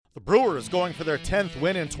The Brewers going for their 10th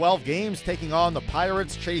win in 12 games, taking on the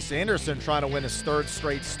Pirates. Chase Anderson trying to win his third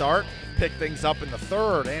straight start. Pick things up in the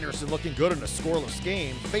third. Anderson looking good in a scoreless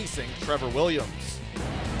game, facing Trevor Williams.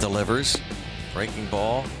 Delivers. Breaking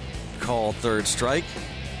ball. Called third strike.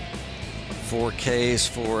 4 Ks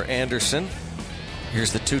for Anderson.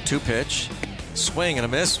 Here's the 2-2 pitch. Swing and a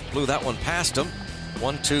miss. Blew that one past him.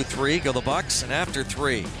 1-2-3 go the Bucks, and after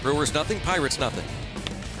 3, Brewers nothing, Pirates nothing.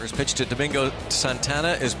 First pitch to Domingo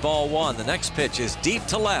Santana is ball 1. The next pitch is deep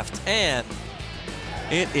to left, and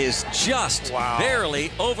it is just barely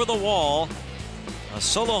over the wall. A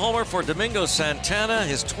solo homer for Domingo Santana,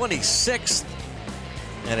 his 26th,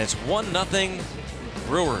 and it's 1-0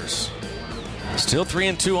 Brewers. Still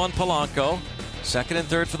 3-2 on Polanco. Second and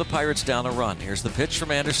third for the Pirates down a run. Here's the pitch from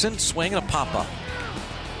Anderson. Swing and a pop-up.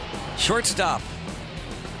 Shortstop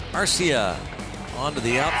Arcia onto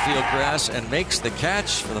the outfield grass and makes the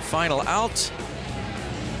catch for the final out.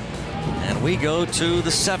 And we go to the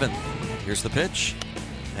 7th. Here's the pitch,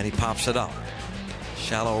 and he pops it up.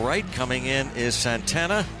 Shallow right. Coming in is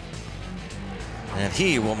Santana, and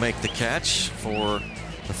he will make the catch for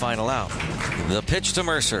the final out. The pitch to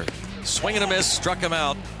Mercer. Swing and a miss. Struck him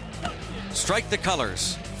out. Strike the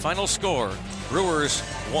colors. Final score, Brewers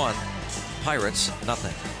 1, Pirates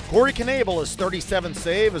nothing. Corey Knebel is 37th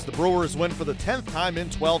save as the Brewers win for the 10th time in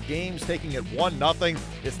 12 games, taking it 1-0.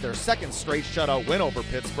 It's their second straight shutout win over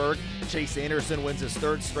Pittsburgh. Chase Anderson wins his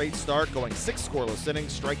third straight start, going 6 scoreless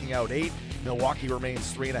innings, striking out 8. Milwaukee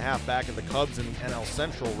remains 3.5 back of the Cubs in the NL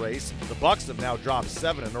Central race. The Bucks have now dropped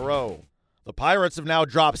 7 in a row. The Pirates have now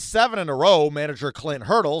dropped 7 in a row. Manager Clint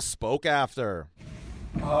Hurdle spoke after.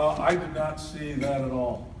 I did not see that at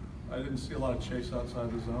all. I didn't see a lot of chase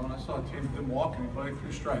outside the zone. I saw a team that didn't walk anybody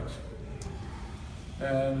through strikes.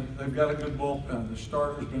 And they've got a good bullpen. The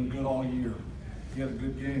starter's been good all year. He had a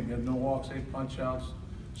good game. He had no walks, 8 punch-outs.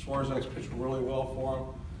 Swarzak's pitched really well for him.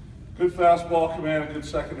 Good fastball command and good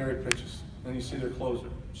secondary pitches. And you see their closer.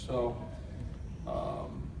 So,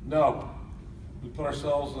 no. We put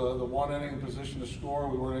ourselves the 1 inning in position to score.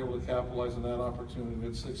 We weren't able to capitalize on that opportunity. We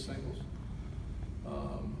had 6 singles.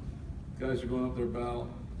 Guys are going up there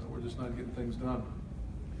battling. We're just not getting things done.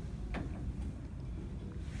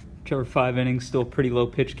 Trevor, 5 innings, still pretty low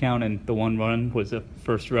pitch count, and the 1 run was a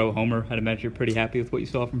first row homer. I'd imagine you're pretty happy with what you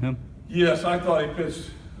saw from him. Yes, I thought he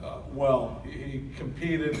pitched well. He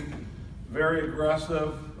competed, very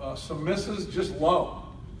aggressive. Some misses, just low.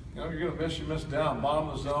 You know, you're going to miss, you miss down. Bottom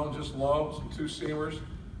of the zone, just low, some 2-seamers.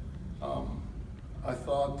 I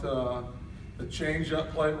thought the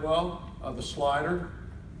changeup played well. The slider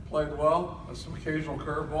played well. Some occasional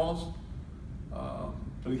curveballs.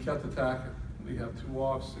 But he kept attacking. He had 2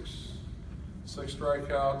 walks, 6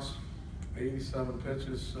 strikeouts, 87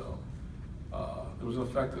 pitches. So it was an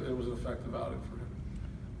effective outing for him.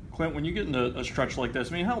 Clint, when you get into a stretch like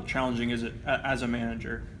this, I mean, how challenging is it as a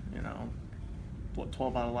manager? You know,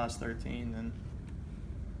 12 out of the last 13, and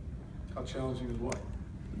how challenging is what?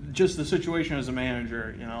 Just the situation as a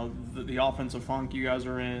manager. You know, the offensive funk you guys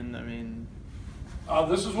are in. I mean,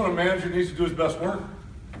 this is when a manager needs to do his best work.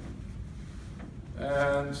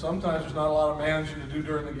 And sometimes there's not a lot of managing to do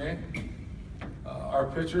during the game. Our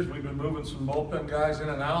pitchers, we've been moving some bullpen guys in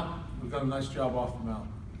and out. We've done a nice job off the mound.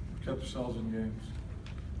 We've kept ourselves in games.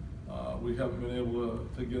 We haven't been able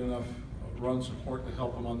to get enough run support to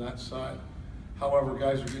help them on that side. However,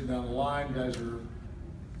 guys are getting down the line. Guys are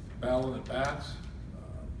battling at bats.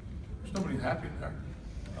 There's nobody happy there.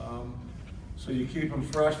 So you keep them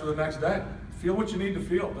fresh for the next day. Feel what you need to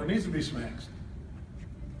feel. There needs to be some angst.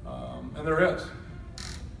 And there is.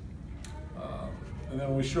 And then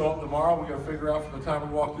when we show up tomorrow, we got to figure out from the time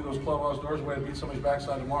we walk through those clubhouse doors a way to beat somebody's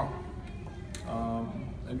backside tomorrow.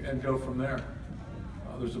 And go from there.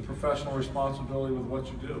 There's a professional responsibility with what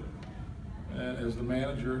you do. And as the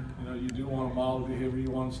manager, you know, you do want to model behavior,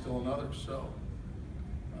 you want to instill in others. So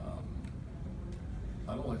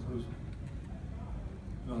I don't like losing.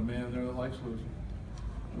 There's not a man in there that likes losing.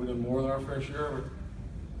 We've done more than our fair share of it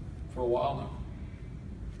for a while now.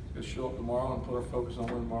 Let's show up tomorrow and put our focus on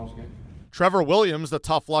winning tomorrow's game. Trevor Williams, the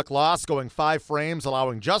tough luck loss, going 5 frames,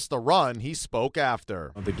 allowing just a run. He spoke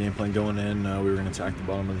after. The game plan going in, we were going to attack the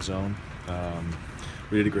bottom of the zone.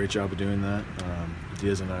 We did a great job of doing that.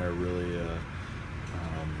 Diaz and I are really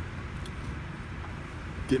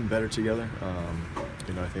getting better together.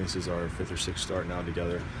 You know, I think this is our 5th or 6th start now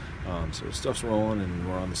together. So stuff's rolling and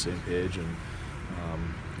we're on the same page. And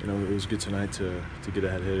you know, it was good tonight to get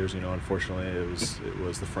ahead hitters. You know, unfortunately, it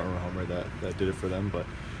was the front row homer that did it for them. But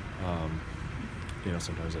you know,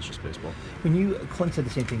 sometimes that's just baseball. Clint said the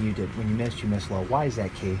same thing you did. When you missed low. Why is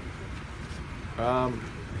that key?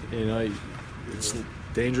 You know, it's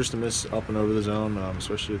dangerous to miss up and over the zone,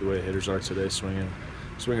 especially the way hitters are today, swinging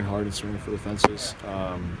hard and swinging for the fences.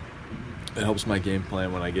 It helps my game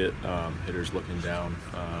plan when I get hitters looking down.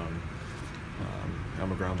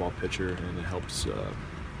 I'm a ground ball pitcher, and it helps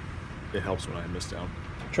when I miss down.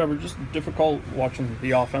 Trevor, just difficult watching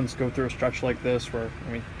the offense go through a stretch like this where,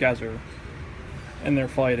 I mean, guys are in there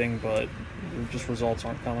fighting, but just results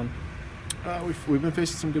aren't coming. We've been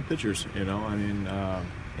facing some good pitchers, you know. I mean,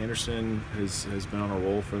 Anderson has been on a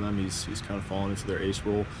roll for them. He's kind of fallen into their ace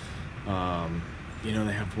role. You know,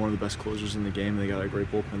 they have one of the best closers in the game. They got a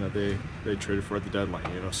great bullpen that they traded for at the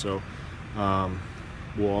deadline, you know. So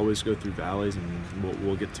we'll always go through valleys, and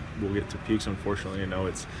we'll get to peaks. Unfortunately, you know,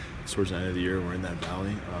 it's towards the end of the year and we're in that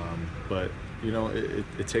valley. But you know,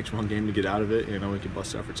 it takes one game to get out of it. You know, we can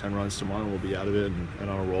bust out for 10 runs tomorrow, we'll be out of it and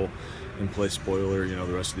on a roll and play spoiler, you know,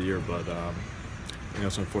 the rest of the year. But you know,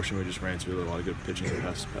 so unfortunately, we just ran into a lot of good pitching the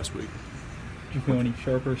past week. Did you feel any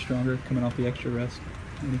sharper, stronger coming off the extra rest?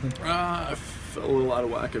 Anything? I felt a little out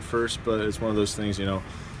of whack at first, but it's one of those things, you know.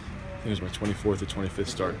 I think it was my 24th or 25th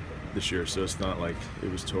start this year, so it's not like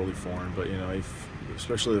it was totally foreign. But you know,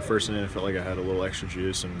 especially the first inning, I felt like I had a little extra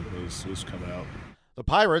juice and it was coming out. The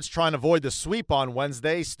Pirates trying to avoid the sweep on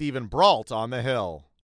Wednesday. Steven Brault on the hill.